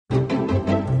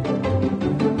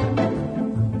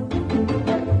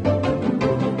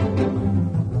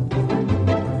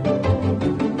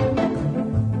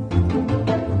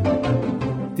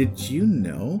Did you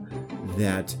know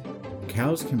that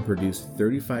cows can produce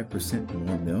 35%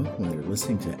 more milk when they're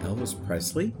listening to Elvis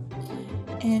Presley?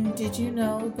 And did you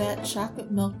know that chocolate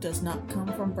milk does not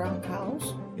come from brown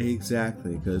cows?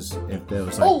 Exactly, because if there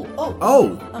was like...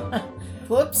 Oh!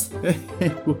 Whoops.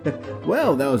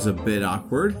 Well, that was a bit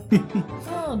awkward.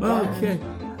 Oh, darn. Okay.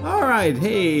 All right.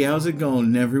 Hey, how's it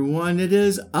going, everyone? It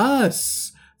is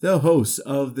us, the hosts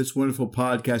of this wonderful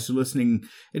podcast you're listening.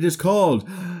 It is called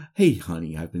Hey,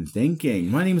 Honey, I've Been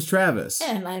Thinking. My name is Travis.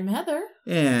 And I'm Heather.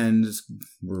 And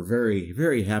we're very,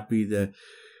 very happy that...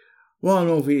 Well, I don't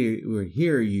know if we're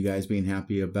here, you guys being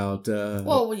happy about...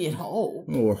 well, you'd hope.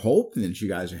 Well, we're hoping that you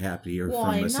guys are happy to hear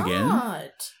from us again. Why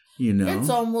not? You know? It's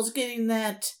almost getting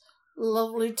that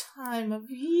lovely time of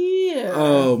year.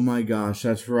 Oh, my gosh,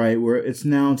 that's right. It's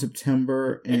now in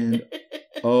September, and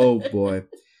oh, boy.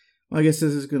 Well, I guess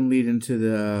this is going to lead into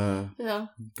the... Yeah.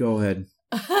 Go ahead.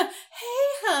 Hey,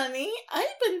 honey,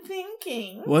 I've been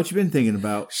thinking. What you been thinking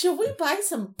about? Should we buy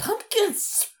some pumpkin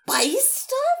spice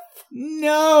stuff?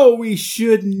 No, we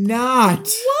should not.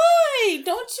 Why?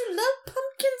 Don't you love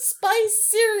pumpkin spice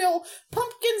cereal,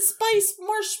 pumpkin spice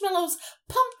marshmallows,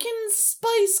 pumpkin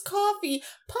spice coffee,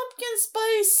 pumpkin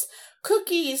spice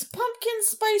cookies, pumpkin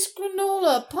spice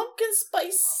granola, pumpkin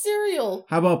spice cereal?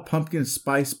 How about pumpkin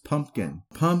spice pumpkin?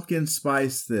 Pumpkin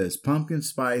spice this, pumpkin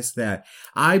spice that.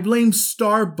 I blame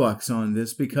Starbucks on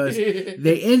this because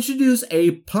they introduce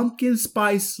a pumpkin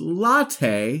spice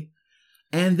latte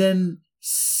and then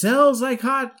sells like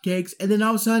hotcakes, and then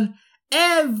all of a sudden,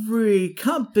 every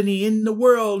company in the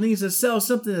world needs to sell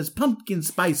something that's pumpkin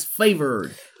spice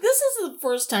flavored. This is the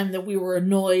first time that we were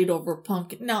annoyed over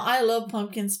pumpkin. Now, I love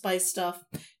pumpkin spice stuff.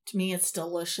 To me, it's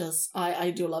delicious.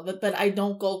 I do love it, but I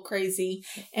don't go crazy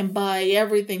and buy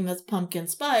everything that's pumpkin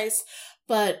spice.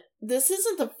 But this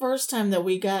isn't the first time that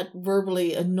we got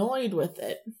verbally annoyed with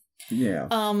it. Yeah.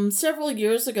 Several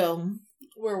years ago,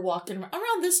 we're walking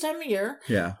around this time of year.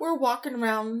 Yeah. We're walking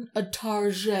around a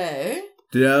Target.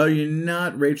 No, you're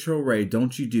not Rachel Ray.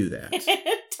 Don't you do that.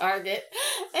 Target.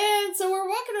 And so we're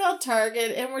walking around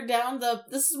Target, and we're down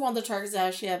this is one of the Targets that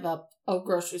actually have a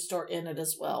grocery store in it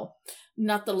as well.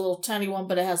 Not the little tiny one,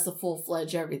 but it has the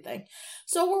full-fledged everything.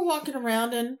 So we're walking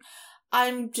around, and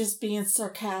I'm just being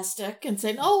sarcastic and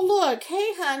saying, oh, look,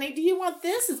 hey, honey, do you want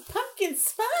this? It's pumpkin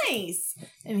spice.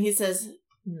 And he says,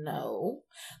 no.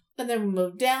 And then we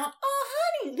move down. Oh,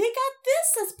 honey, they got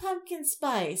this as pumpkin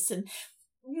spice. And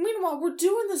meanwhile, we're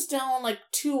doing this down like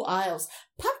 2 aisles.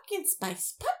 Pumpkin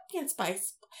spice, pumpkin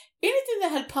spice. Anything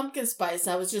that had pumpkin spice,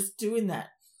 I was just doing that.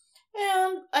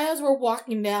 And as we're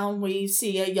walking down, we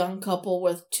see a young couple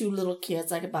with 2 little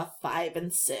kids, like about 5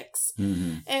 and 6.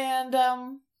 Mm-hmm. And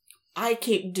I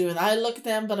keep doing, I look at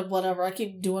them, but whatever. I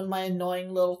keep doing my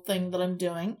annoying little thing that I'm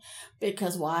doing.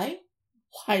 Because why?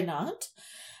 Why not?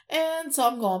 And so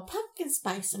I'm going pumpkin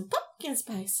spice, and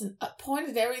I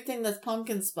pointed at everything that's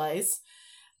pumpkin spice.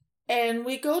 And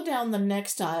we go down the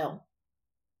next aisle.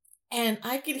 And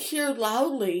I could hear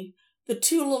loudly the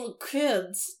 2 little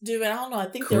kids doing, I don't know, I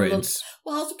think they were little,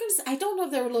 well, I was going to say, I don't know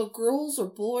if they were little girls or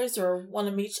boys or one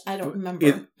of each, I don't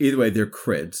remember. Either way, they're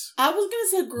crids. I was going to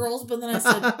say girls, but then I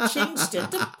said, changed it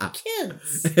to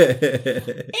kids.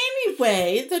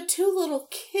 Anyway, the 2 little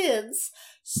kids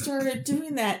started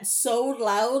doing that so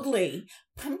loudly.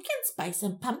 Pumpkin spice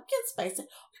and pumpkin spice.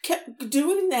 Kept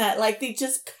doing that. Like they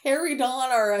just carried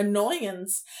on our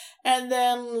annoyance. And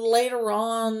then later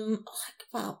on, like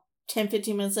about 10,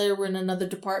 15 minutes later, we're in another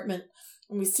department.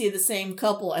 And we see the same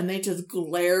couple. And they just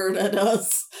glared at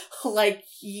us. Like,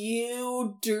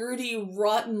 you dirty,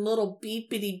 rotten little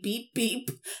beepity beep beep.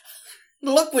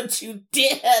 Look what you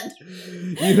did.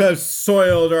 You have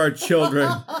soiled our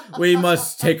children. We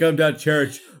must take them to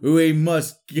church. We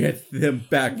must get them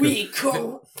back.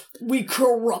 We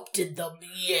corrupted them,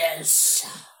 yes.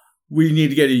 We need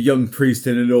to get a young priest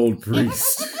and an old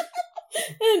priest.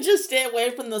 And just stay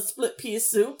away from the split pea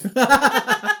soup.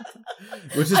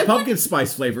 Which is pumpkin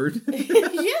spice flavored. Yeah,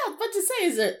 I was about to say,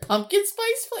 is it pumpkin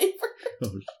spice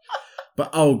flavored? But,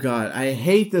 oh God, I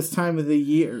hate this time of the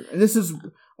year. And this is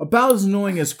about as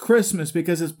annoying as Christmas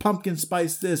because it's pumpkin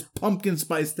spice this, pumpkin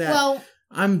spice that. Well,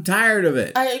 I'm tired of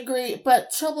it. I agree.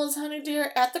 But trouble is, honey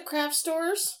dear, at the craft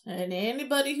stores, and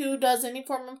anybody who does any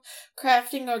form of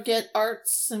crafting or get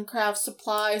arts and craft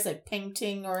supplies like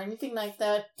painting or anything like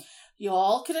that, you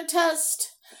all can attest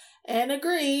and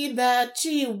agree that,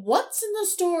 gee, what's in the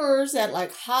stores at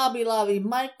like Hobby Lobby,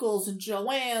 Michael's, and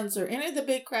Joann's, or any of the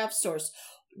big craft stores?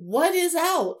 What is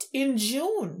out in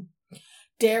June?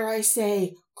 Dare I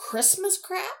say, Christmas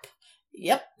crap?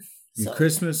 Yep. So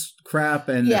Christmas crap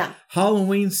and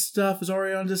Halloween stuff is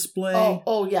already on display.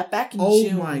 Oh yeah, back in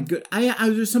June. Oh my good!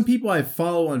 There's some people I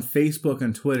follow on Facebook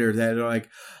and Twitter that are like,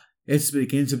 it's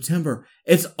beginning September.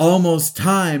 It's almost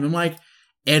time. I'm like,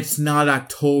 it's not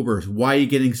October. Why are you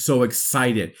getting so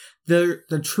excited?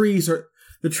 The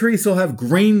trees still have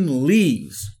green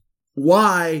leaves.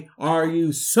 Why are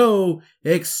you so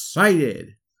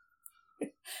excited?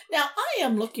 Now, I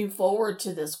am looking forward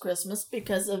to this Christmas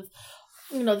because of,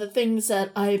 the things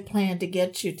that I plan to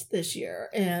get you this year.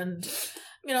 And,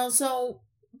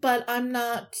 but I'm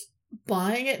not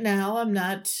buying it now. I'm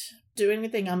not doing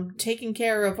anything. I'm taking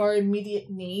care of our immediate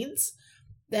needs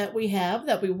that we have,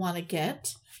 that we want to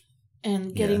get,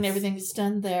 and getting everything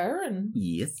done there. And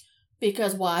yes.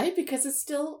 Because why? Because it's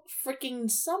still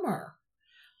freaking summer.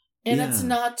 And it's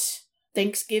not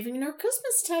Thanksgiving or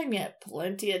Christmas time yet.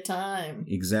 Plenty of time.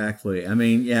 Exactly. I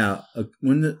mean,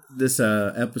 when this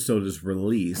episode is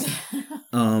released,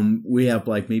 we have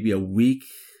like maybe a week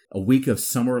of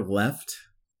summer left,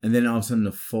 and then all of a sudden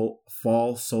the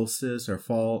fall solstice or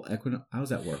fall equinox. How does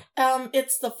that work?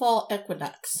 It's the fall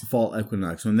equinox. Fall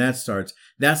equinox. When that starts,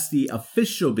 that's the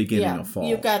official beginning of fall.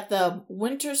 You've got the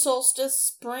winter solstice,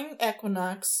 spring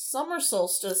equinox, summer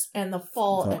solstice, and the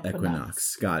fall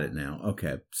equinox. Got it now.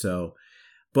 Okay. So,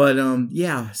 but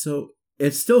so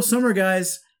it's still summer,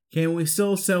 guys. Can we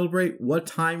still celebrate what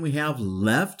time we have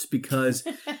left? Because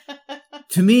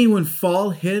to me, when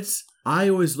fall hits, I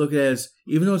always look at it as,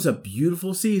 even though it's a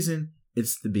beautiful season,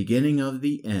 it's the beginning of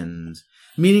the end.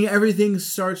 Meaning everything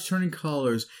starts turning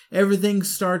colors. Everything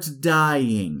starts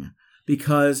dying.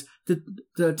 Because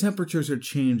the temperatures are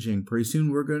changing. Pretty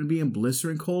soon we're going to be in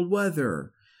blistering cold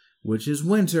weather, which is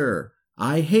winter.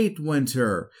 I hate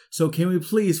winter. So can we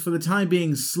please, for the time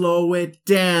being, slow it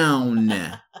down?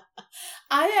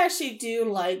 I actually do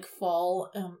like fall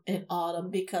and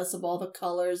autumn because of all the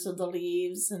colors of the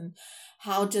leaves and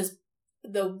how just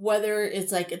the weather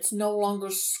is like, it's no longer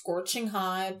scorching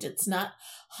hot. It's not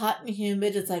hot and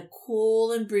humid. It's like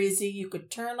cool and breezy. You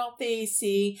could turn off the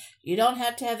AC. You don't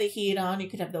have to have the heat on. You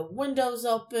could have the windows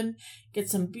open, get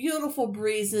some beautiful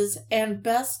breezes. And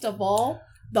best of all,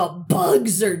 the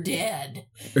bugs are dead.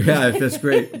 Yeah, that's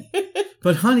great.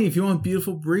 But honey, if you want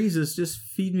beautiful breezes, just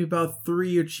feed me about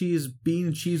 3 bean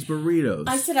and cheese burritos.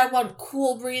 I said I want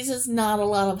cool breezes, not a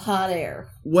lot of hot air.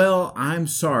 Well, I'm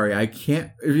sorry. I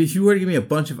can't. If you were to give me a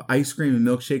bunch of ice cream and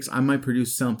milkshakes, I might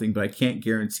produce something, but I can't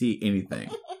guarantee anything.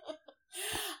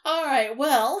 All right.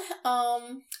 Well,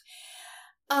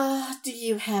 do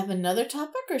you have another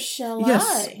topic or shall I?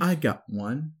 Yes, I got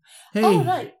one. Hey, all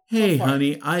right. Hey,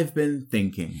 honey, I've been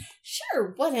thinking.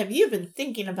 Sure. What have you been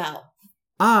thinking about?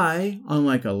 I,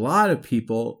 unlike a lot of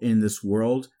people in this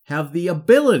world, have the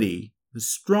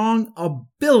strong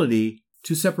ability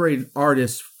to separate an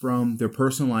artist from their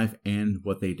personal life and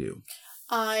what they do.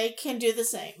 I can do the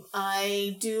same.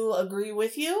 I do agree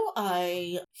with you.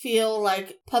 I feel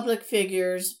like public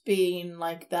figures, being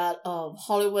like that of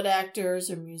Hollywood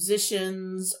actors or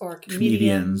musicians or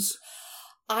comedians,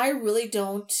 I really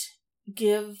don't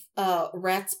give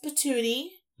rat's patootie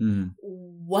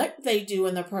what they do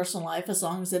in their personal life, as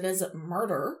long as it isn't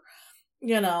murder.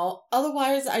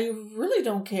 Otherwise I really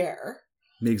don't care.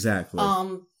 Exactly.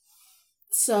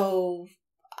 So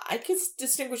I can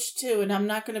distinguish too, and I'm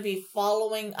not going to be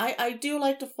following. I do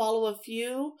like to follow a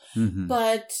few,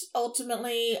 but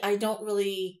ultimately I don't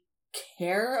really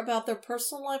care about their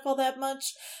personal life all that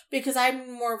much, because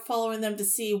I'm more following them to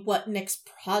see what next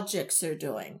projects they're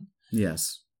doing.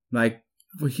 Yes. Like,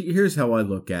 well, here's how I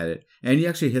look at it. And you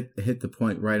actually hit the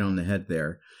point right on the head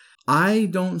there. I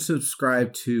don't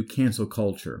subscribe to cancel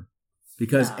culture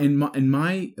because in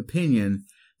my opinion,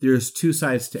 there's two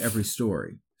sides to every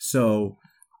story. So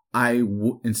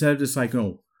instead of just like,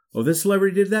 this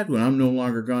celebrity did that, well, I'm no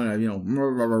longer gonna, I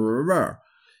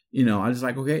just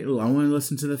like, okay, I want to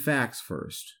listen to the facts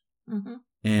first. Mm-hmm.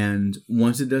 And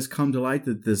once it does come to light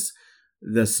that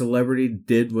the celebrity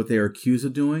did what they are accused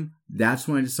of doing, that's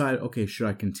when I decide, okay, should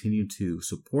I continue to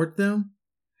support them?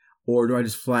 Or do I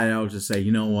just flat out just say,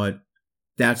 you know what,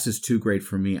 that's just too great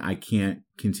for me. I can't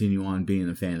continue on being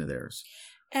a fan of theirs.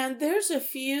 And there's a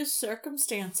few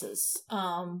circumstances.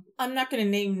 I'm not going to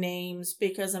name names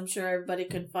because I'm sure everybody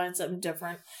can find something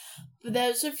different. But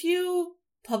there's a few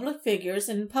public figures,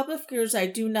 and public figures I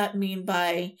do not mean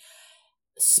by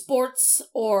sports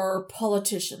or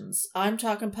politicians. I'm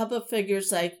talking public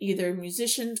figures like either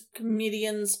musicians,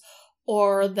 comedians,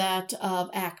 or that of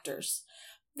actors.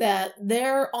 That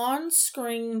their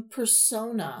on-screen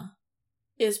persona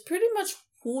is pretty much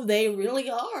who they really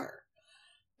are.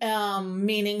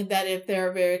 Meaning that if they're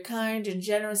a very kind and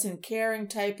generous and caring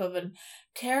type of a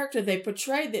character they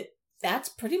portray, that that's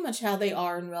pretty much how they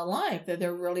are in real life. That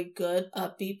they're really good,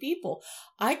 upbeat people.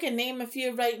 I can name a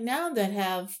few right now that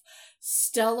have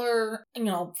stellar,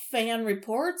 fan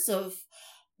reports of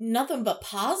nothing but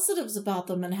positives about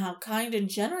them and how kind and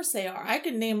generous they are. I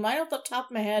can name right off the top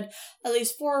of my head at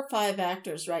least 4 or 5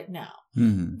 actors right now.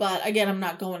 Mm-hmm. But again, I'm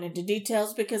not going into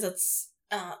details because it's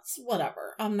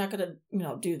whatever. I'm not going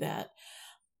to, do that.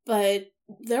 But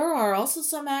there are also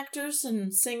some actors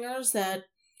and singers that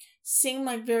seem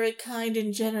like very kind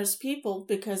and generous people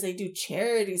because they do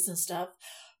charities and stuff.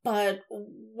 But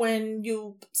when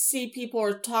you see people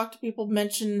or talk to people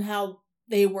mention how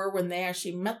they were when they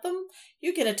actually met them,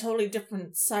 you get a totally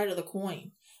different side of the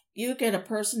coin. You get a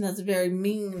person that's very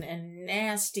mean and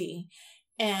nasty,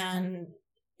 and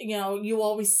you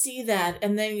always see that,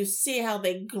 and then you see how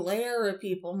they glare at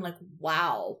people. I'm like,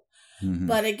 wow. Mm-hmm.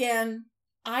 But again,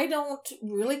 I don't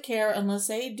really care unless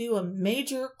they do a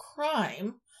major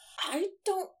crime. I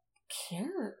don't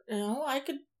care. I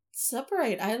could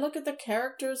separate. I look at the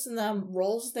characters and the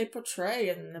roles they portray,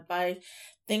 and if I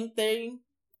think they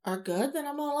are good, then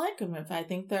I'm gonna like them. If I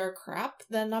think they're crap,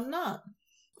 then I'm not.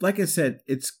 Like I said,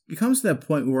 it comes to that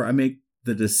point where I make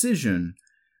the decision: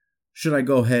 should I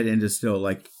go ahead and just still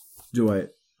do I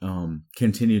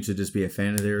continue to just be a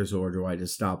fan of theirs, or do I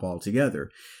just stop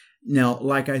altogether? Now,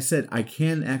 like I said, I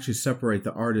can actually separate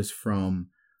the artist from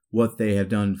what they have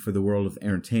done for the world of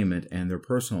entertainment and their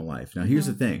personal life. Now, here's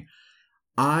the thing.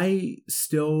 I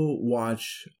still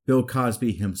watch Bill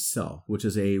Cosby himself, which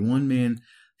is a one-man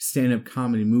stand-up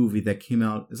comedy movie that came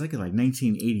out, it's like in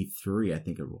 1983, I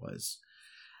think it was.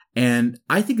 And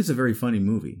I think it's a very funny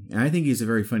movie. And I think he's a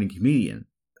very funny comedian.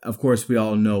 Of course, we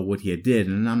all know what he did,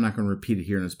 and I'm not going to repeat it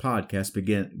here in this podcast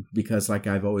because like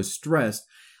I've always stressed,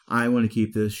 I want to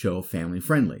keep this show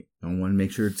family-friendly. I want to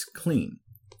make sure it's clean.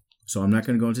 So I'm not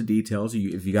going to go into details.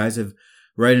 If you guys have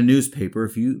read a newspaper,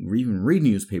 if you even read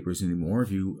newspapers anymore,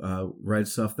 if you read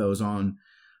stuff that was on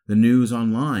the news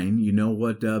online, you know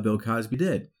what Bill Cosby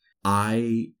did.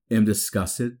 I am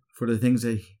disgusted for the things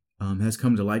that has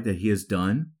come to light that he has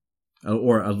done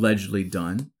or allegedly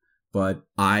done, but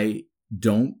I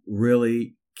don't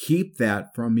really keep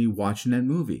that from me watching that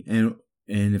movie. And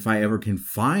if I ever can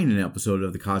find an episode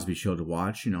of The Cosby Show to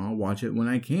watch, I'll watch it when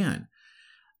I can.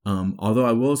 Although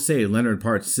I will say Leonard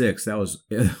Part 6, that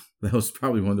was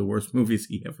probably one of the worst movies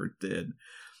he ever did.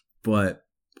 But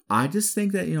I just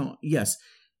think that, yes,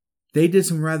 they did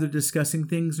some rather disgusting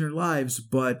things in their lives,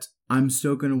 but I'm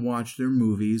still going to watch their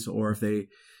movies, or if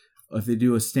they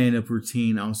do a stand-up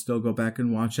routine, I'll still go back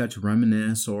and watch that to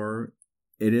reminisce, or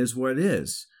it is what it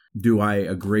is. Do I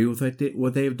agree with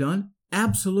what they've done?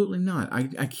 Absolutely not.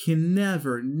 I can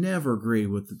never agree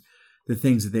with the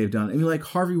things that they've done. I mean, like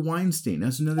Harvey Weinstein,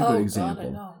 that's another good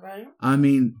example. God, I know, right? I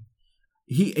mean,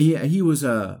 he was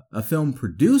a film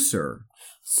producer.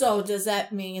 So does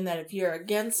that mean that if you're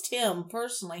against him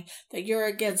personally, that you're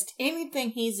against anything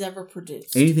he's ever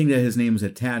produced? Anything that his name is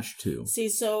attached to. See,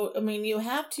 so, I mean, you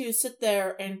have to sit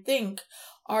there and think,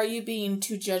 are you being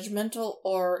too judgmental?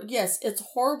 Or, yes, it's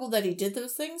horrible that he did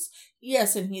those things.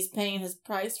 Yes, and he's paying his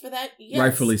price for that. Yes.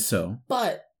 Rightfully so.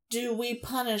 But do we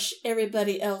punish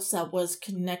everybody else that was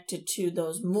connected to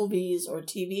those movies or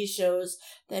TV shows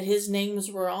that his names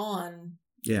were on?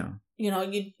 Yeah.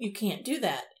 You can't do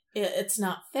that. It's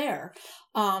not fair.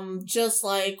 Just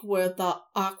like with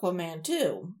Aquaman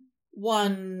 2.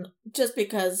 One, just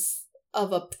because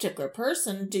of a particular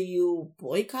person, do you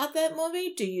boycott that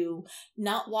movie? Do you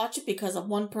not watch it because of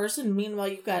one person? Meanwhile,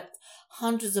 you've got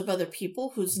hundreds of other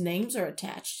people whose names are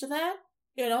attached to that.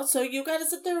 So you got to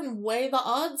sit there and weigh the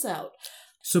odds out.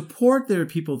 Support their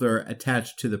people that are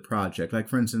attached to the project. Like,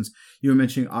 for instance, you were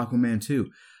mentioning Aquaman 2.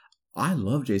 I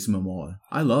love Jason Momoa.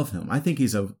 I love him. I think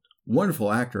he's a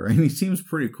wonderful actor, and he seems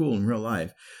pretty cool in real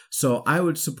life. So I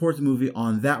would support the movie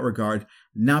on that regard,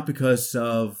 not because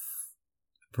of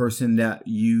a person that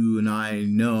you and I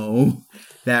know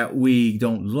that we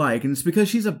don't like, and it's because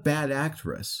she's a bad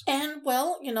actress. And,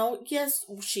 well, yes,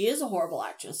 she is a horrible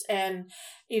actress. And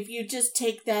if you just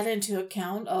take that into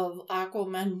account of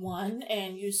Aquaman 1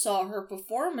 and you saw her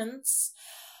performance,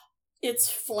 it's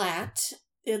flat,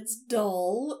 it's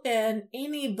dull, and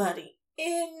anybody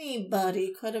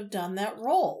could have done that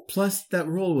role. Plus, that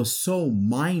role was so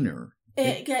minor.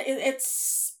 It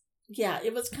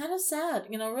was kind of sad.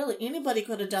 Really, anybody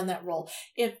could have done that role.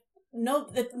 If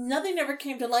nothing ever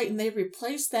came to light and they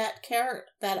replaced that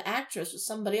actress with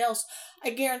somebody else, I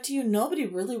guarantee you nobody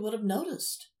really would have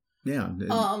noticed. Yeah.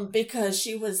 Because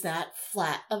she was that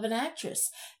flat of an actress.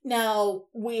 Now,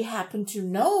 we happen to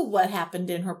know what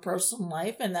happened in her personal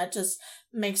life, and that just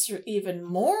makes her even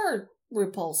more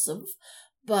repulsive.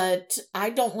 But I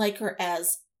don't like her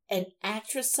as an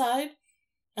actress side,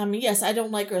 I mean, yes, I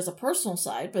don't like her as a personal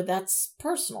side, but that's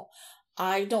personal.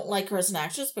 I don't like her as an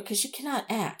actress because she cannot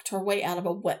act her way out of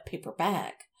a wet paper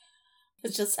bag.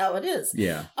 It's just how it is.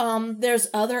 Yeah. There's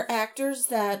other actors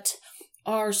that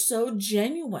are so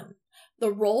genuine.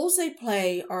 The roles they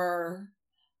play are,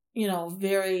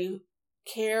 very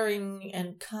caring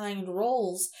and kind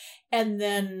roles. And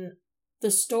then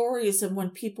the stories, and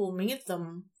when people meet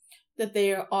them, that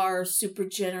they are super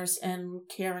generous and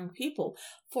caring people.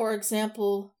 For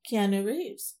example, Keanu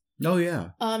Reeves. Oh, yeah.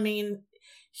 I mean,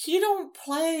 he don't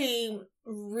play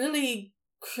really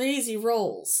crazy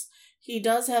roles. He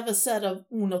does have a set of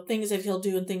things that he'll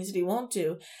do and things that he won't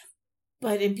do.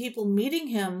 But in people meeting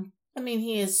him, I mean,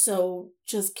 he is so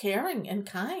just caring and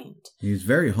kind. He's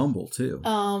very humble, too.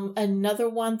 Another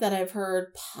one that I've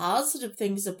heard positive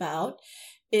things about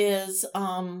is,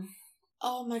 oh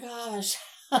my gosh.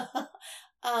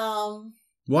 Well,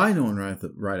 I know him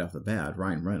right off the bat,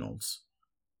 Ryan Reynolds.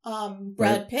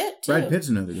 Brad Pitt, too. Brad Pitt's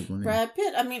another good one. Brad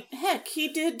Pitt. I mean, heck, he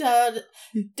did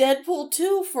Deadpool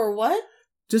 2 for what?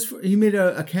 He made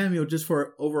a cameo just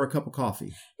for over a cup of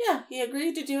coffee. Yeah, he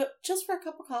agreed to do it just for a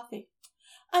cup of coffee.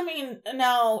 I mean,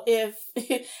 now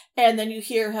and then you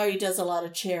hear how he does a lot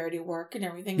of charity work and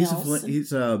everything else.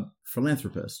 He's a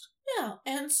philanthropist. Yeah,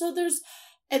 and so there's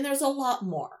a lot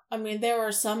more. I mean, there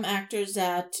are some actors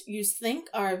that you think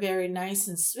are very nice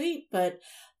and sweet, but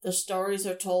the stories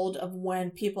are told of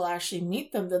when people actually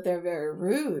meet them that they're very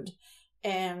rude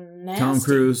and nasty. Tom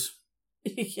Cruise.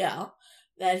 Yeah,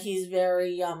 that he's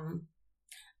very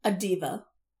a diva.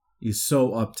 He's so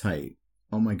uptight.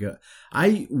 Oh my God.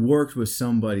 I worked with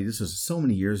somebody, this was so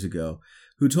many years ago,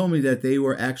 who told me that they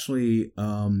were actually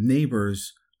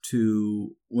neighbors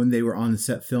to when they were on the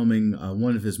set filming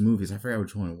one of his movies. I forgot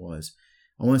which one it was.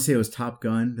 I want to say it was Top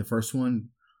Gun, the first one.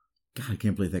 God, I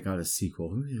can't believe they got a sequel.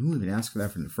 Who even asked for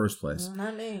that in the first place?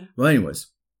 Not me. Well, anyways,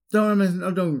 don't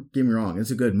get me wrong.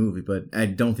 It's a good movie, but I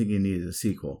don't think it needed a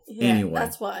sequel. Yeah, anyway,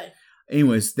 that's why.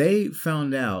 Anyways, they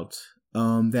found out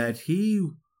that he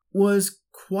was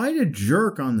quite a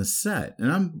jerk on the set.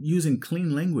 And I'm using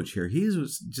clean language here. He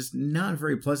was just not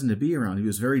very pleasant to be around. He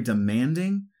was very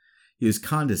demanding. He was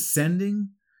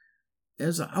condescending. It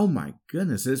was like, oh my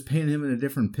goodness, it's painting him in a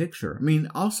different picture. I mean,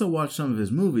 also watch some of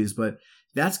his movies, but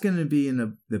that's going to be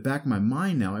in the back of my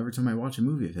mind now every time I watch a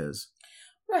movie of his.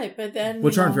 Right, but then...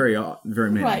 Which aren't very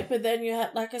many. Right, but then you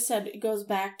have, like I said, it goes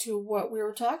back to what we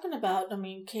were talking about. I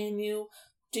mean,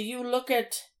 do you look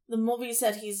at the movies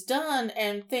that he's done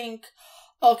and think,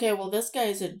 okay, well, this guy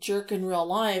is a jerk in real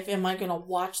life. Am I going to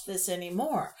watch this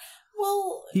anymore?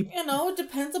 Well, it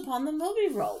depends upon the movie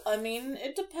role. I mean,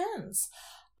 it depends.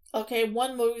 Okay,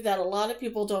 one movie that a lot of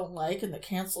people don't like and the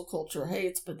cancel culture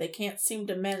hates, but they can't seem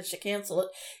to manage to cancel it,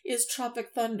 is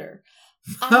Tropic Thunder.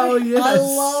 Yes. I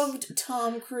loved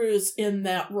Tom Cruise in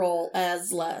that role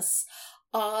as Les.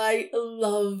 I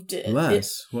loved it.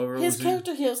 Les? What role his was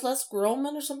character, he was Les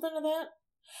Groman or something like that.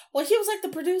 Well, he was like the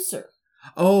producer.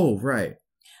 Oh, right.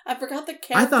 I forgot the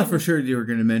character. I thought for sure you were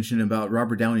going to mention about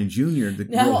Robert Downey Jr.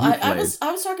 No, I was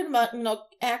talking about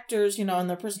actors, and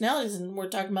their personalities, and we're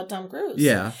talking about Tom Cruise.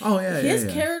 Yeah. Oh yeah.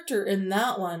 His character in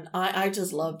that one, I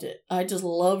just loved it. I just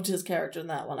loved his character in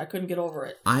that one. I couldn't get over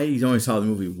it. I only saw the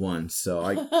movie once,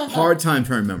 so hard time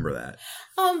trying to remember that.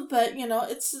 But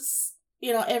it's just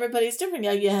everybody's different.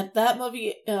 Yeah, you had that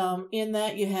movie. In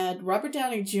that you had Robert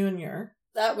Downey Jr.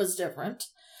 That was different.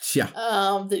 Yeah.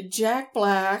 The Jack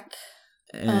Black.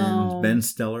 And Ben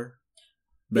Stiller.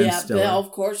 Stiller.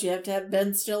 Of course, you have to have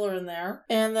Ben Stiller in there.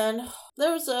 And then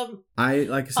there was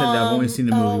like I said, I've only seen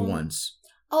the movie once.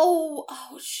 Oh,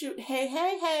 shoot.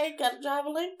 Hey, gotta drive a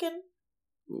Lincoln.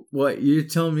 What, you're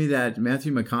telling me that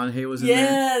Matthew McConaughey was in there?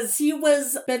 Yes, he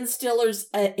was Ben Stiller's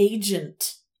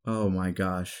agent. Oh my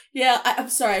gosh. Yeah, I'm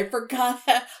sorry, I forgot.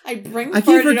 I keep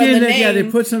forgetting that, yeah, they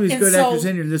put some of these good actors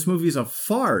in here. This movie is a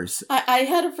farce. I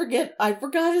had to forget. I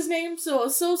forgot his name, so I'm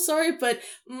so sorry, but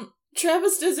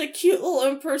Travis does a cute little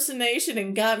impersonation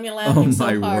and got me laughing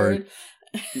so hard. Word.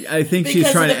 I think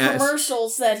she's trying to ask. Because of the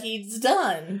commercials that he's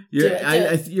done. You're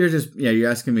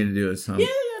asking me to do it, so. Yeah,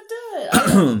 do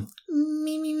it. Me.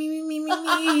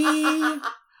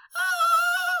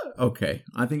 Okay,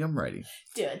 I think I'm ready.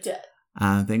 Do it.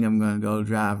 I think I'm going to go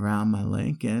drive around my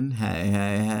Lincoln.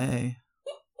 Hey.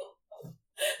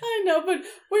 I know, but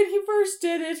when he first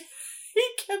did it, he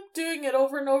kept doing it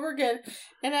over and over again,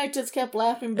 and I just kept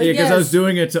laughing. But because I was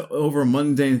doing it over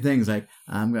mundane things like,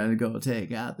 I'm going to go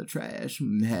take out the trash.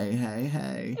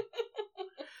 Hey.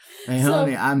 Hey,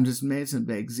 honey, I'm just made some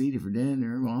baked ziti for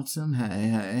dinner. Want some?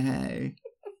 Hey.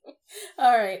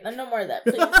 All right, no more of that,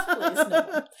 please, please,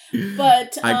 no.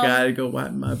 But I gotta go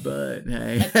wipe my butt.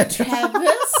 Hey,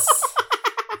 Travis,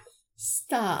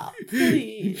 stop,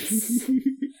 please.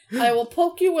 I will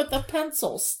poke you with a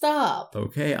pencil. Stop.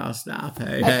 Okay, I'll stop.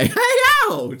 Hey,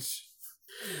 ouch!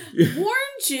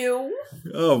 Warned you.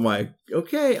 Oh my.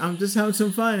 Okay, I'm just having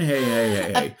some fun.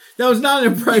 Hey. That was not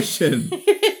an impression.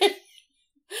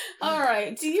 All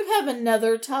right. Do you have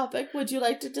another topic would you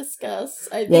like to discuss?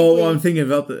 Well, I'm thinking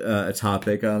about the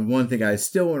topic. One thing I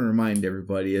still want to remind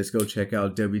everybody is go check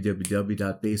out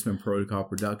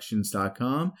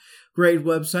www.basementprotocolproductions.com. Great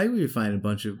website where you find a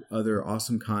bunch of other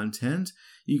awesome content.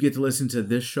 You get to listen to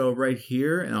this show right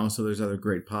here, and also there's other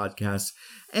great podcasts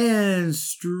and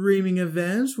streaming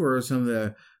events where some of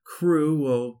the crew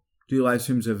will do live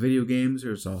streams of video games.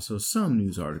 There's also some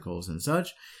news articles and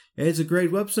such. It's a great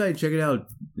website. Check it out.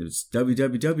 It's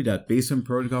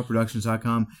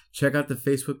www.basementprotocolproductions.com. Check out the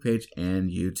Facebook page and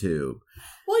YouTube.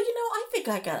 Well, I think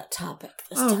I got a topic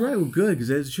this time. Oh, right. Well, good, because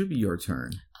it should be your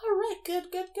turn. All right. Good.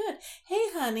 Hey,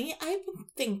 honey, I've been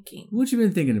thinking. What you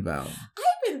been thinking about?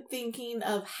 I've been thinking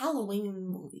of Halloween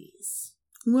movies.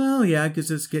 Well, yeah, because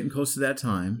it's getting close to that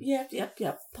time. Yep.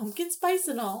 Pumpkin spice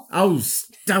and all. Oh,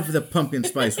 stop with the pumpkin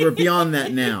spice. We're beyond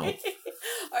that now.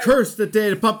 Curse the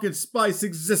day the pumpkin spice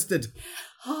existed.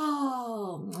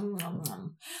 Oh,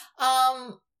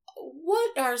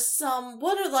 what are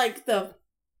like the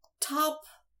top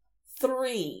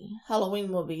 3 Halloween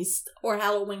movies or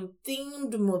Halloween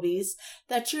themed movies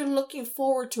that you're looking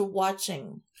forward to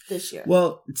watching this year?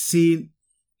 Well, see,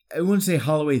 I wouldn't say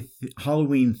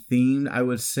Halloween themed. I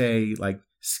would say like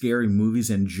scary movies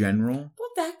in general. Well,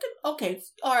 that could okay.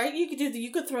 All right, you could do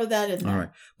you could throw that in there. All right,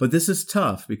 but this is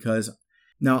tough because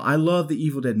now I love the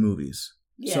Evil Dead movies,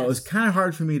 so it's kind of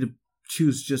hard for me to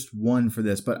choose just one for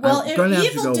this. But I'm going to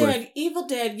have to go with Evil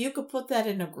Dead. You could put that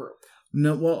in a group.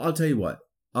 No, well, I'll tell you what.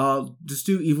 I'll just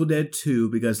do Evil Dead 2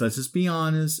 because let's just be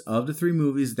honest, of the 3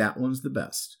 movies, that one's the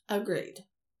best. Agreed.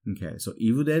 Okay, so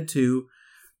Evil Dead 2,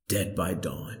 Dead by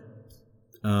Dawn.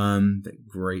 That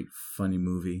great, funny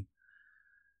movie.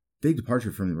 Big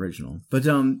departure from the original. But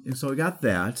so I got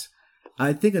that.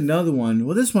 I think another one,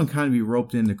 well, this one kind of be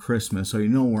roped into Christmas, so you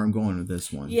know where I'm going with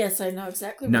this one. Yes, I know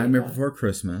exactly where Nightmare Before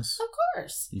Christmas. Of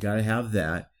course. You got to have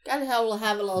that. Got to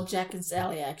have a little Jack and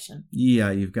Sally action.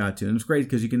 Yeah, you've got to. And it's great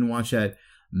because you can watch that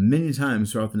many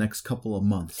times throughout the next couple of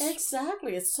months.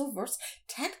 Exactly. It's so versatile.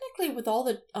 Technically, with all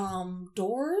the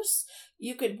doors,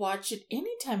 you could watch it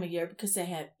any time of year because they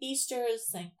have Easter,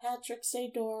 St. Patrick's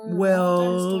Day door.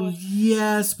 Well,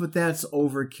 yes, but that's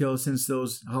overkill since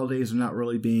those holidays are not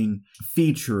really being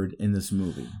featured in this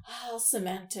movie. Oh,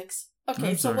 semantics.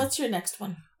 Okay, so what's your next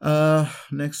one?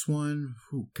 Next one.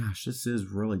 Oh, gosh, this is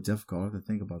really difficult. I have to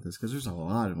think about this because there's a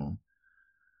lot of them.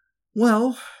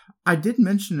 Well, I did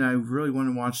mention I really want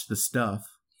to watch The Stuff.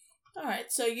 All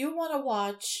right, so you want to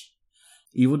watch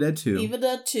Evil Dead 2. Evil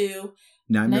Dead 2.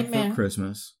 Nightmare Before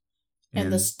Christmas.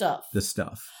 And The Stuff. The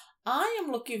Stuff. I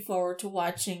am looking forward to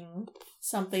watching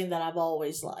something that I've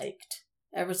always liked.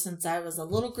 Ever since I was a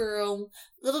little girl,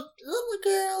 and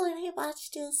I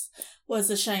watched this, was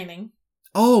The Shining.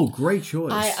 Oh, great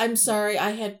choice. I'm sorry. I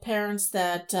had parents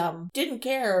that didn't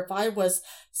care if I was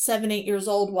 7, 8 years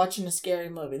old watching a scary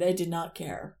movie. They did not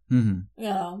care.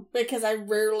 Mm-hmm. Because I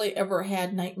rarely ever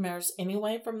had nightmares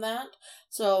anyway from that.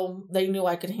 So they knew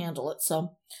I could handle it.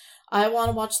 So I want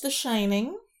to watch The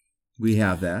Shining. We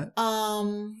have that.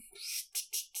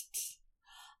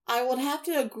 I would have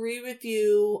to agree with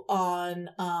you on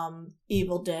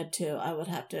Evil Dead 2. I would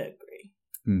have to agree.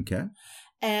 Okay.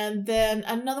 And then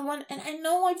another one, and I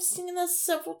know I've seen this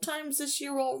several times this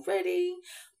year already,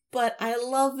 but I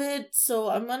love it, so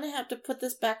I'm going to have to put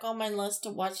this back on my list to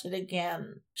watch it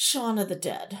again. Shaun of the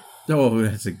Dead. Oh,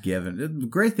 that's a given. The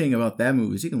great thing about that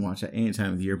movie is you can watch that any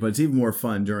time of the year, but it's even more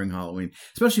fun during Halloween,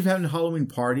 especially if you're having Halloween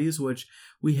parties, which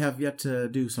we have yet to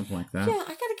do something like that. Yeah,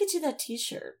 I got to get you that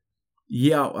t-shirt.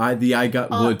 Yeah, the I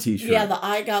Got Wood t-shirt. Yeah, the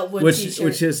I Got Wood t-shirt.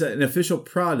 Which is an official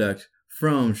product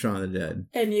from Shaun of the Dead.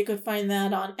 And you could find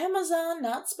that on Amazon,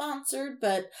 not sponsored,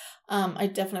 but I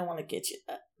definitely want to get you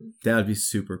that. That would be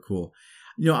super cool.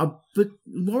 But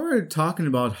while we're talking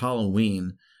about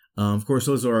Halloween, of course,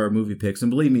 those are our movie picks.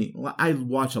 And believe me, I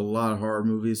watch a lot of horror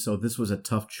movies, so this was a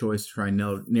tough choice to try and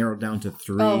narrow it down to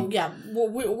 3. Oh, yeah. Well,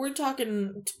 we're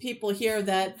talking to people here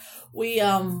that we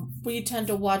tend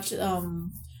to watch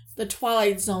the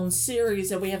Twilight Zone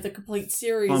series, and we have the complete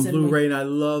series on Blu-ray, and I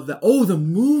love that. Oh, the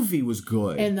movie was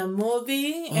good. And the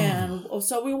movie, and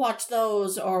so we watch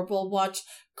those, or we'll watch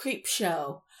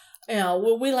Creepshow.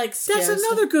 We like scares. That's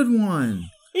another good one.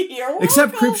 You're welcome.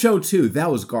 Except Creepshow 2,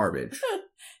 that was garbage.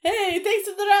 Hey, thanks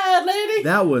for the ride, lady.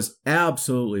 That was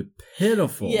absolutely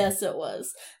pitiful. Yes, it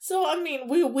was. So, I mean,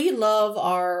 we love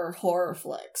our horror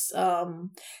flicks.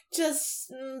 Just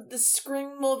the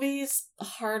Scream movies,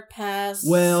 hard pass.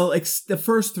 Well, the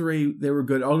first three, they were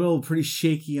good, although pretty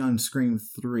shaky on Scream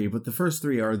 3, but the first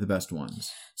three are the best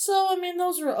ones. So, I mean,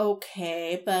 those were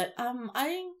okay, but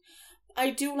I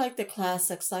do like the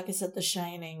classics. Like I said, The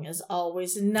Shining is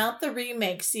always, not the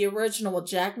remakes, the original with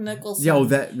Jack Nicholson. Yeah,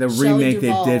 the Shelley remake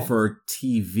Duvall. they did for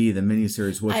TV, the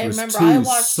miniseries, which was too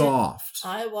soft.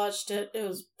 I watched it. It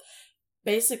was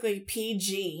basically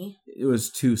PG. It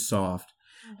was too soft.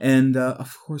 And,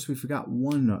 of course, we forgot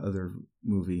one other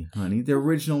movie, honey. The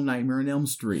original Nightmare on Elm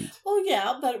Street. Oh,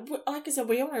 yeah, but like I said,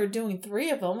 we only were doing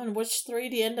 3 of them, and which 3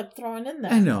 do you end up throwing in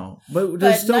there? I know, but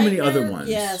there's so many other ones.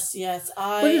 Yes.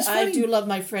 I do love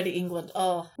my Freddie England.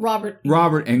 Oh, Robert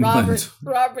England.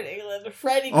 Robert England.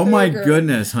 Freddie Krueger. Oh, my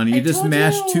goodness, honey. You just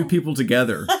mashed 2 people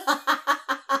together.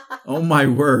 Oh, my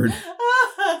word.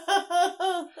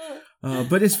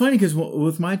 But it's funny because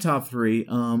with my top 3,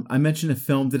 I mentioned a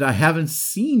film that I haven't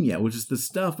seen yet, which is The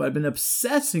Stuff, but I've been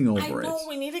obsessing over it. I know,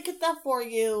 we need to get that for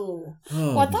you.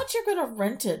 Oh. Well, I thought you were going to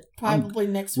rent it probably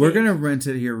next week. We're going to rent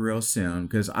it here real soon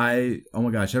because oh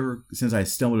my gosh, ever since I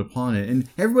stumbled upon it, and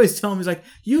everybody's telling me, like,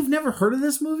 you've never heard of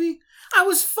this movie? I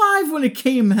was 5 when it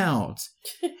came out.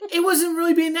 It wasn't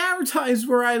really being advertised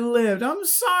where I lived. I'm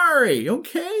sorry,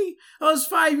 okay? I was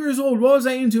 5 years old. What was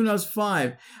I into when I was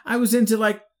 5? I was into,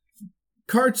 like,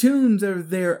 cartoons that are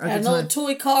there at the time. Little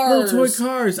toy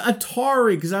cars.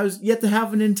 Atari, because I was yet to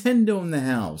have a Nintendo in the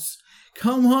house.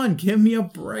 Come on, give me a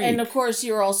break. And of course,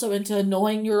 you were also into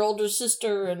annoying your older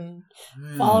sister and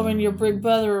following your big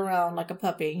brother around like a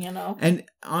puppy, you know? And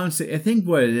honestly, I think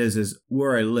what it is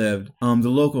where I lived, the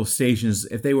local stations,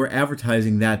 if they were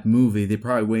advertising that movie, they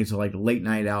probably waited until like late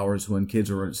night hours when kids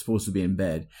were supposed to be in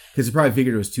bed. Because they probably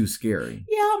figured it was too scary.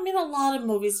 Yeah, I mean, a lot of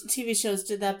movies, TV shows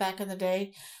did that back in the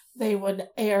day. They would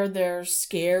air their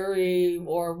scary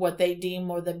or what they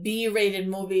deem or the B-rated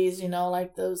movies, you know,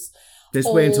 like those.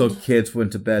 Just wait until kids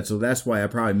went to bed, so that's why I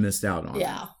probably missed out on it.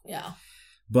 Yeah.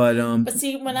 But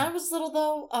see, when I was little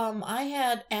though, I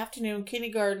had afternoon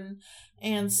kindergarten,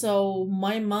 and so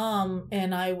my mom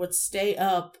and I would stay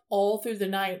up all through the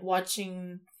night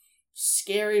watching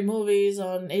scary movies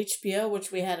on HBO,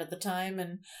 which we had at the time,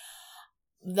 and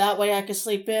that way I could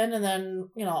sleep in, and then,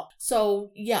 you know. So,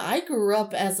 yeah, I grew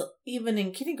up even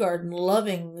in kindergarten,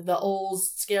 loving the old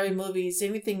scary movies,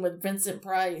 anything with Vincent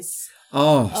Price.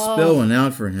 Spilling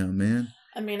out for him, man.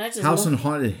 I mean, I just House on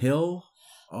Haunted Hill.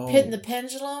 Pit and the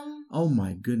Pendulum. Oh,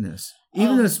 my goodness.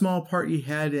 Even the small part he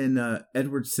had in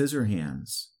Edward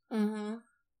Scissorhands. Mm-hmm.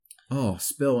 Oh,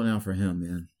 spilling out for him,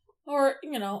 man. Or,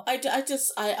 you know,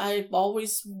 I've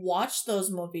always watched those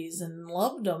movies and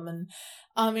loved them. And,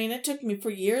 I mean, it took me for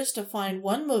years to find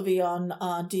one movie on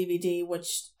DVD, which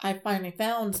I finally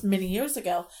found many years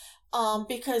ago,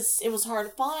 because it was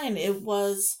hard to find. It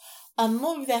was a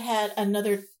movie that had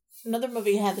another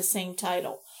movie had the same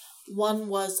title. One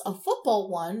was a football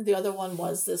one. The other one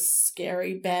was this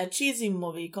scary, bad, cheesy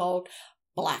movie called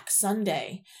Black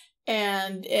Sunday.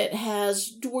 And it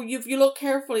has, if you look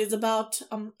carefully, it's about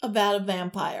a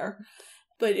vampire.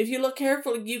 But if you look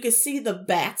carefully, you can see the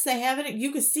bats they have in it.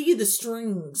 You can see the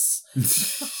strings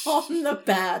on the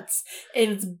bats.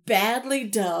 And it's badly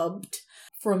dubbed.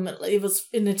 It was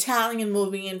an Italian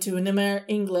movie into an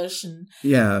English. And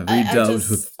redubbed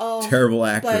with terrible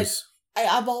actors. But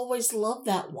I've always loved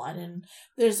that one. And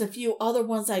there's a few other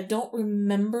ones I don't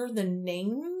remember the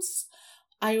names.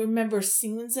 I remember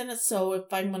scenes in it, so if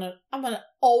I'm gonna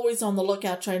always on the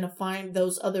lookout trying to find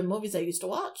those other movies I used to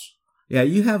watch. Yeah,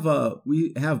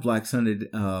 we have Black Sunday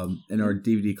in our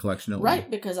DVD collection, don't we? Right,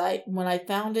 because when I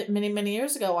found it many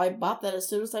years ago, I bought that as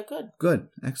soon as I could. Good,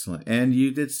 excellent, and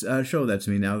you did show that to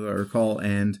me now that I recall,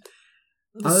 and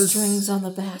the strings on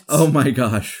the bats. Oh my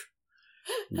gosh,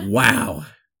 wow!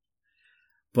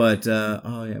 But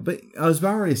but I was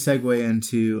about ready to segue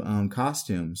into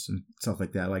costumes and stuff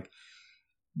like that, like.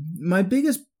 My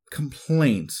biggest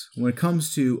complaint when it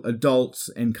comes to adults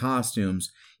and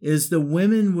costumes is the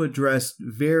women would dress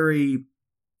very...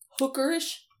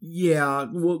 hookerish? Yeah,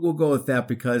 we'll go with that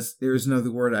because there's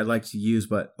another word I'd like to use,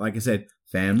 but like I said,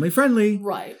 family friendly.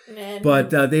 Right.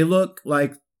 But they look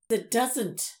like... It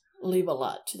doesn't leave a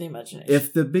lot to the imagination.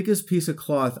 If the biggest piece of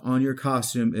cloth on your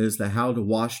costume is the how to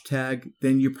wash tag,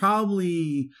 then you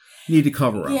probably need to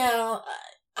cover up. Yeah,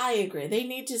 I agree. They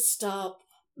need to stop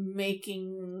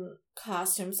making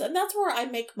costumes, and that's where I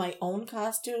make my own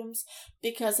costumes,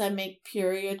 because I make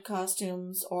period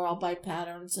costumes, or I'll buy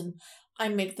patterns and I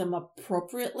make them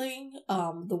appropriately,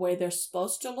 the way they're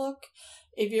supposed to look.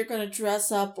 if you're going to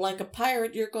dress up like a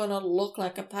pirate, you're going to look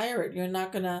like a pirate. You're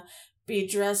not going to be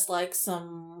dressed like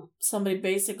somebody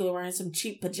basically wearing some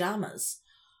cheap pajamas.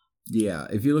 Yeah,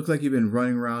 if you look like you've been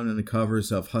running around in the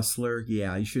covers of Hustler,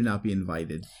 yeah, you should not be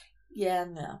invited. Yeah,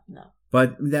 no.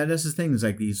 But that's the thing. Is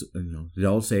like these, they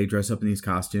all say dress up in these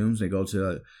costumes. They go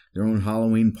to their own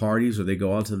Halloween parties, or they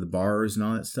go out to the bars and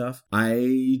all that stuff.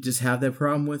 I just have that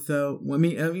problem with. I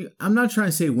mean, I'm not trying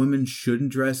to say women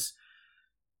shouldn't dress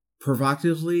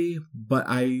provocatively, but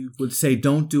I would say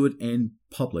don't do it in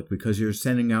public because you're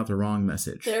sending out the wrong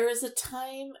message. There is a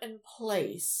time and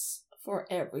place for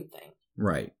everything.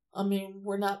 Right. I mean,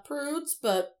 we're not prudes,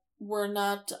 but we're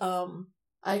not.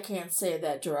 I can't say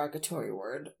that derogatory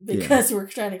word because we're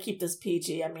trying to keep this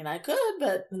PG. I mean, I could,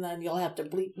 but then you'll have to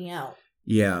bleep me out.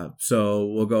 Yeah, so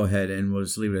we'll go ahead and we'll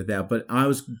just leave it at that. But I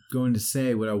was going to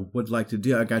say what I would like to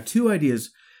do. I got 2 ideas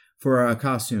for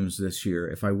costumes this year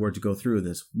if I were to go through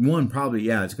this. One, probably,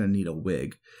 it's going to need a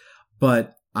wig.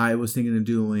 But I was thinking of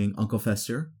doing Uncle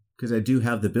Fester because I do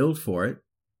have the build for it.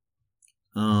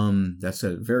 That's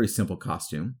a very simple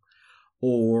costume.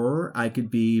 Or I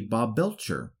could be Bob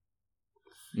Belcher.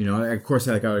 Of course,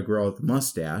 I got to grow out the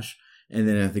mustache, and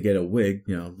then I have to get a wig,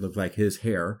 look like his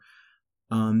hair.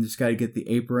 Just got to get the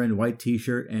apron, white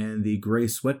t-shirt, and the gray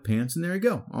sweatpants, and there you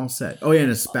go, all set. Oh yeah,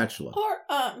 and a spatula. Or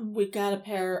we get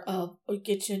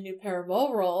you a new pair of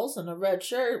overalls and a red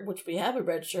shirt, which we have a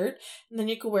red shirt, and then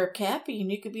you could wear Cappy,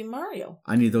 and you could be Mario.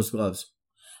 I need those gloves.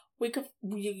 We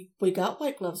got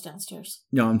white gloves downstairs.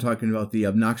 No, I'm talking about the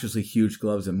obnoxiously huge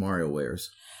gloves that Mario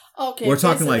wears. Okay, we're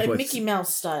talking like Mickey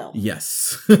Mouse style.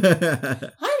 Yes. Heidi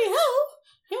ho!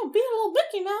 Be a little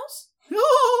Mickey Mouse.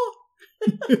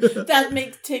 That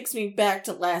takes me back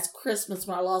to last Christmas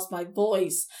when I lost my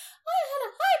voice. I had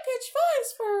a high pitched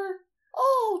voice for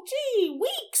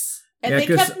weeks, and they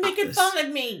kept making fun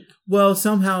of me. Well,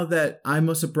 somehow that I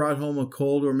must have brought home a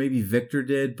cold, or maybe Victor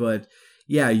did, but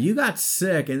yeah, you got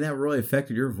sick, and that really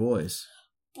affected your voice.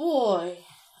 Boy,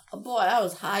 I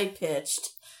was high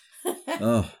pitched.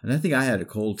 Oh, and I think I had a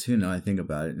cold too. Now I think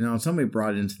about it. Somebody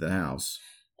brought it into the house,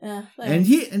 and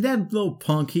that little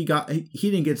punk, he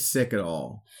didn't get sick at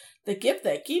all. The gift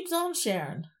that keeps on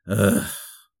sharing. Ugh,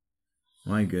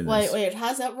 my goodness. Wait,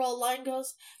 how's that roll line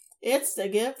goes? It's the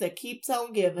gift that keeps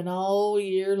on giving all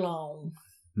year long.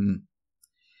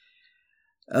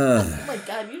 Oh my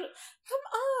God! Come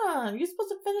on! You're supposed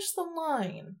to finish the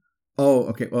line. Oh,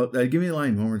 okay. Well, give me the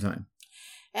line one more time.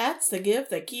 That's the gift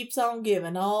that keeps on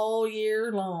giving all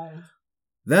year long.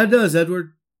 That does,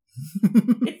 Edward.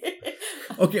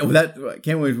 Okay, well, I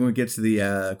can't wait when we get to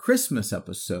the Christmas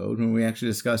episode when we actually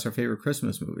discuss our favorite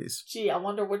Christmas movies. Gee, I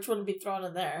wonder which one will be thrown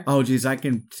in there. Oh, geez, I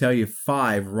can tell you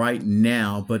 5 right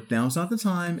now, but now's not the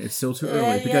time. It's still too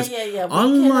early. Because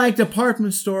unlike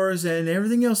department stores and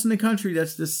everything else in the country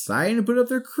that's deciding to put up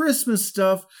their Christmas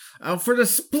stuff out for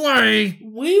display,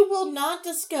 we will not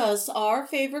discuss our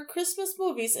favorite Christmas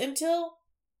movies until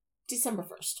December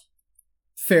 1st.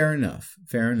 Fair enough.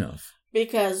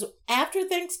 Because after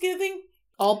Thanksgiving,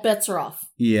 all bets are off.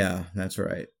 Yeah, that's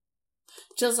right.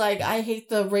 Just like I hate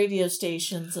the radio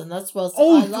stations, and that's what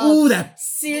I love. That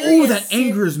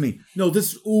angers me. No,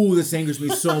 this angers me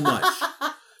so much.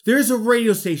 There's a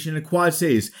radio station in the Quad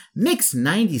Cities, Mix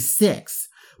 96.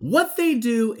 What they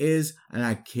do is, and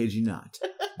I kid you not,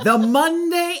 the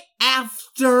Monday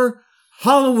after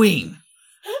Halloween,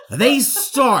 they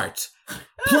start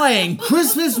playing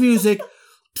Christmas music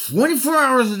 24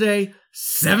 hours a day,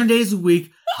 7 days a week,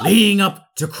 leading up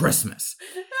to Christmas.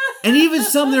 And even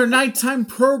some of their nighttime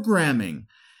programming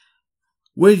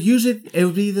would usually, it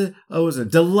would be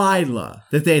Delilah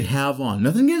that they'd have on.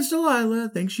 Nothing against Delilah. I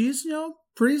think she's,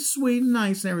 pretty sweet and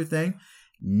nice and everything.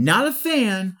 Not a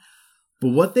fan.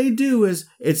 But what they do is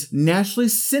it's nationally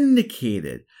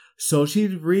syndicated. So she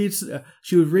would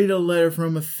read a letter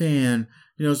from a fan,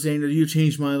 saying that you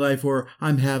changed my life, or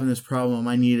I'm having this problem,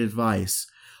 I need advice.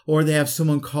 Or they have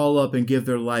someone call up and give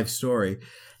their life story.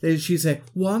 She'd say,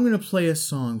 well, I'm going to play a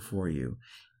song for you.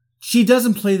 She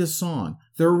doesn't play the song.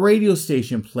 Their radio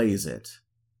station plays it.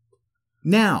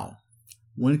 Now,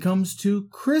 when it comes to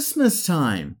Christmas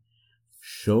time,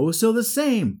 show is still the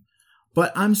same.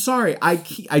 But I'm sorry, I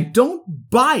don't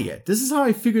buy it. This is how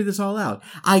I figured this all out.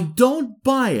 I don't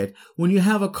buy it when you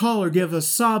have a caller give a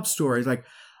sob story. It's like,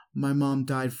 my mom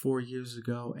died 4 years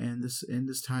ago, and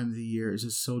this time of the year is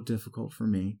just so difficult for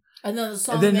me. And then the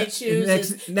song they choose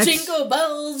is Jingle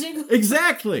Bells, Jingle Bells.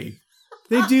 Exactly.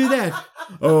 They do that.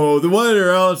 Oh, the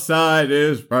weather outside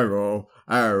is purple.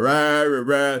 How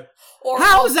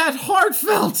is that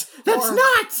heartfelt? That's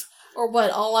not. Or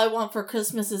what? All I want for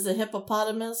Christmas is a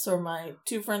hippopotamus, or my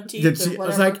 2 front teeth, or whatever.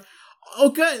 It's like,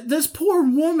 Okay, this poor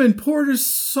woman poured her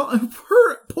soul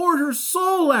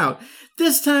out.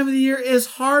 This time of the year is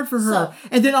hard for her.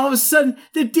 And then all of a sudden,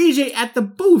 the DJ at the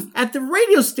booth, at the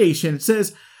radio station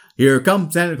says, "Here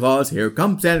comes Santa Claus, right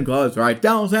down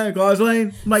Santa Claus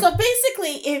Lane." So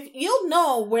basically, if you'll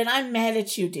know when I'm mad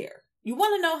at you, dear. You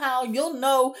want to know how you'll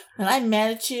know when I'm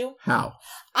mad at you? How?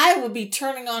 I would be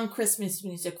turning on Christmas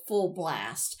music full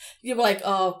blast. You'd be like,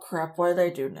 "Oh crap, what did I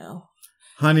do now?"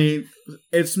 Honey,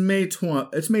 it's May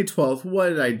 12th. What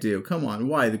did I do? Come on,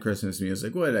 why the Christmas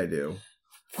music? What did I do?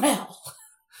 Well,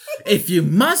 if you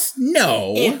must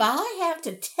know. If I have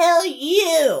to tell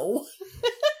you.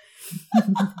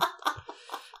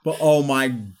 But oh my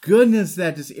goodness,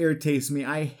 that just irritates me.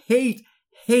 I hate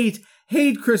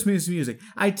Christmas music.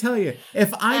 I tell you,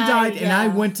 if I died and I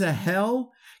went to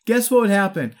hell, guess what would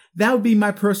happen? That would be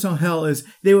my personal hell. Is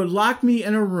they would lock me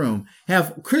in a room,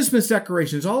 have Christmas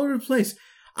decorations all over the place.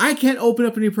 I can't open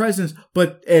up any presents,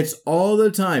 but it's all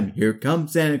the time. Here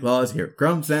comes Santa Claus. Here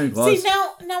comes Santa Claus. See,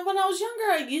 now when I was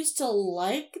younger, I used to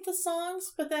like the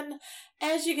songs, but then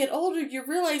as you get older, you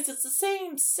realize it's the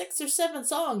same 6 or 7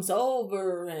 songs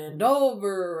over and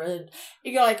over, and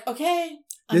you're like, okay.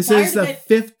 This is the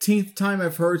 15th time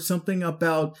I've heard something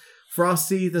about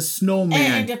Frosty the Snowman.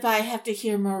 And if I have to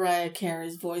hear Mariah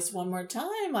Carey's voice one more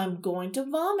time, I'm going to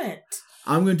vomit.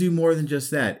 I'm going to do more than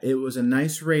just that. It was a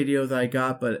nice radio that I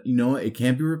got, but you know what? It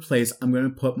can't be replaced. I'm going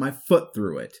to put my foot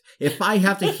through it. If I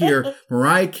have to hear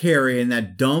Mariah Carey and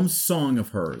that dumb song of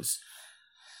hers.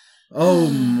 Oh,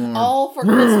 my. All for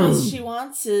Christmas she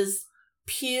wants is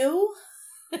Pew.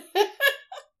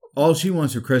 All she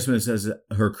wants for Christmas is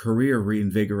her career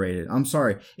reinvigorated. I'm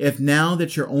sorry. If now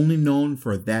that you're only known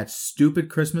for that stupid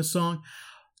Christmas song,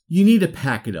 you need to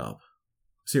pack it up.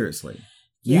 Seriously.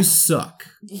 Yeah. You suck.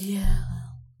 Yeah.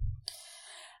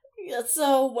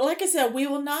 So, like I said, we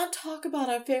will not talk about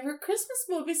our favorite Christmas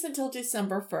movies until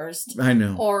December 1st. I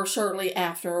know. Or shortly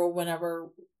after, or whatever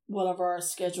our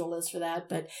schedule is for that.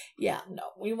 But yeah,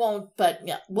 no, we won't. But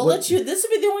yeah, we'll let you. This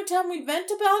will be the only time we vent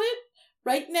about it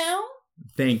right now.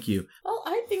 Thank you. Well,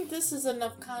 I think this is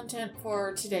enough content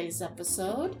for today's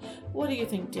episode. What do you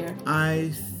think, dear?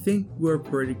 I think we're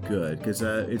pretty good because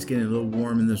it's getting a little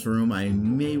warm in this room. I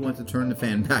may want to turn the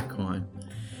fan back on.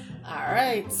 All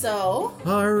right, so.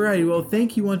 All right, well,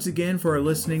 thank you once again for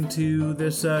listening to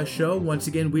this show. Once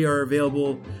again, we are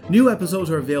available. New episodes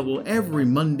are available every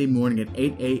Monday morning at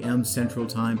 8 a.m. Central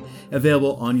Time.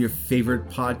 Available on your favorite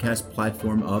podcast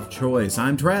platform of choice.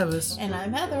 I'm Travis. And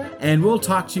I'm Heather. And we'll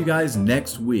talk to you guys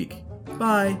next week.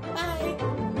 Bye. Bye.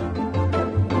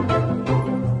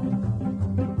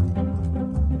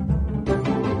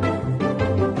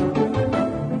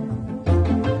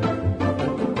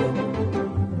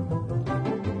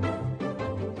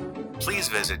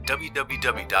 Visit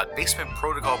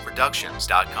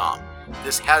www.basementprotocolproductions.com.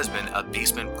 This has been a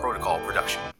Basement Protocol production.